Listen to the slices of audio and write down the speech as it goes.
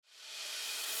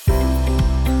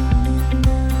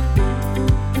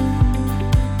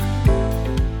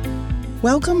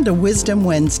Welcome to Wisdom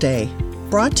Wednesday,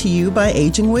 brought to you by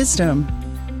Aging Wisdom,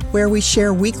 where we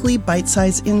share weekly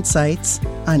bite-sized insights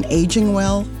on aging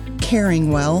well,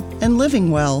 caring well, and living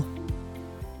well.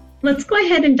 Let's go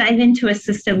ahead and dive into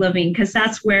assisted living because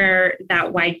that's where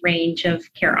that wide range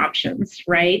of care options,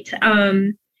 right?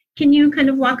 Can you kind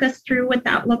of walk us through what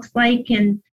that looks like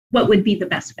and what would be the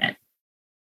best fit?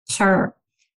 Sure.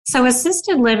 So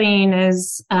assisted living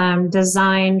is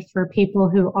designed for people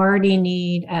who already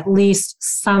need at least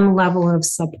some level of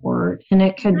support. And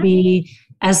it could be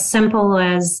as simple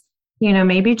as,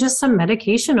 maybe just some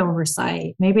medication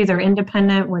oversight. Maybe they're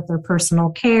independent with their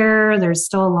personal care. There's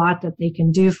still a lot that they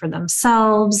can do for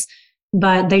themselves,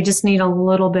 but they just need a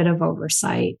little bit of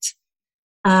oversight.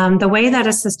 The way that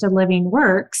assisted living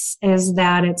works is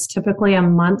that it's typically a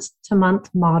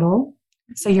month-to-month model.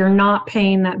 So you're not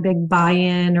paying that big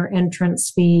buy-in or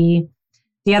entrance fee.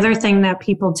 The other thing that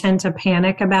people tend to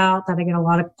panic about that I get a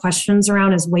lot of questions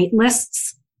around is wait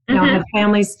lists. I have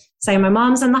families say, my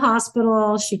mom's in the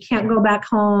hospital. She can't go back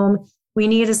home. We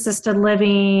need assisted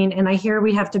living. And I hear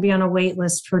we have to be on a wait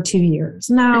list for 2 years.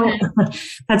 No,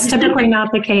 that's typically not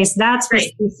the case. That's for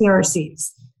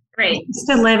CCRCs. Great.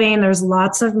 Assisted living, there's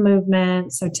lots of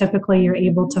movement. So typically you're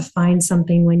able to find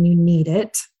something when you need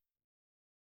it.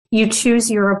 You choose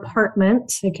your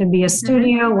apartment. It can be a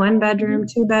studio, 1 bedroom,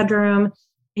 2 bedroom,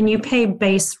 and you pay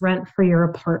base rent for your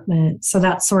apartment. So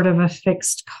that's sort of a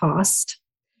fixed cost.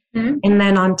 And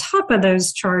then on top of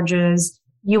those charges,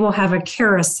 you will have a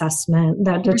care assessment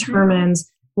that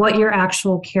determines what your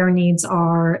actual care needs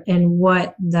are and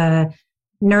what the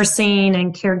nursing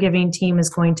and caregiving team is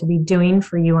going to be doing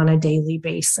for you on a daily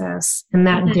basis. And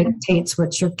that dictates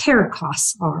what your care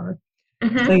costs are.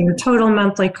 So your total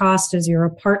monthly cost is your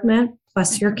apartment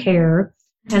plus your care.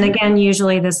 And again,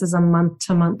 usually this is a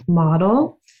month-to-month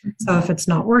model. So if it's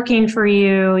not working for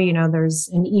you, there's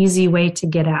an easy way to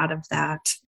get out of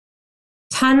that.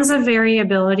 Tons of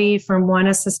variability from one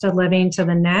assisted living to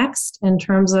the next in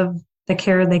terms of the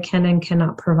care they can and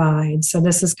cannot provide. So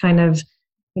this is kind of,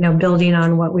 building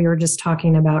on what we were just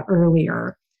talking about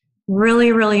earlier.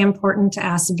 Really, really important to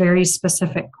ask very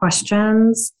specific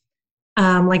questions.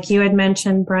 Like you had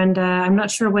mentioned, Brenda, I'm not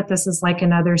sure what this is like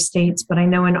in other states, but I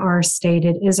know in our state,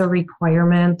 it is a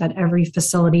requirement that every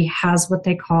facility has what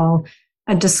they call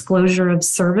a disclosure of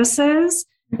services,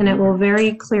 and it will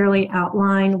very clearly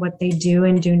outline what they do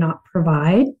and do not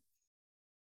provide.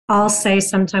 I'll say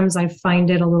sometimes I find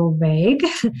it a little vague.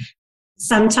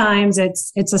 Sometimes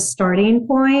it's a starting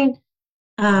point,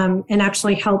 and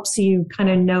actually helps you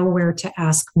kind of know where to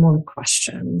ask more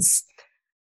questions.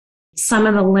 Some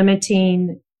of the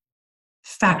limiting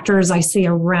factors I see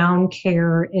around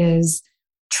care is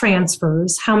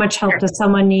transfers. How much help does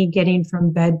someone need getting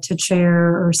from bed to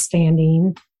chair or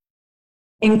standing?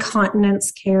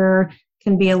 Incontinence care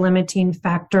can be a limiting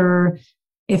factor.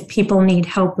 If people need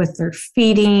help with their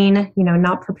feeding,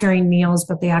 not preparing meals,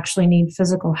 but they actually need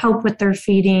physical help with their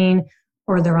feeding,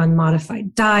 or they're on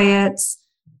modified diets,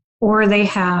 or they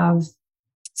have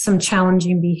some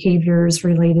challenging behaviors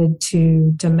related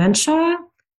to dementia.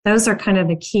 Those are kind of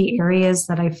the key areas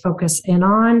that I focus in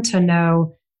on to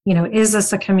know, is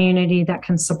this a community that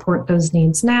can support those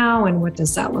needs now, and what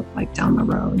does that look like down the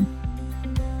road?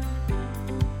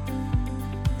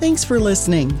 Thanks for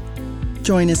listening.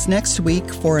 Join us next week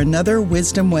for another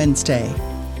Wisdom Wednesday.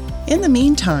 In the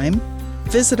meantime,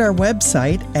 visit our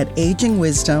website at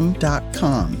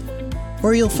agingwisdom.com,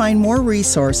 where you'll find more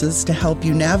resources to help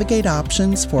you navigate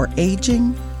options for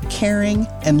aging, caring,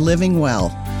 and living well.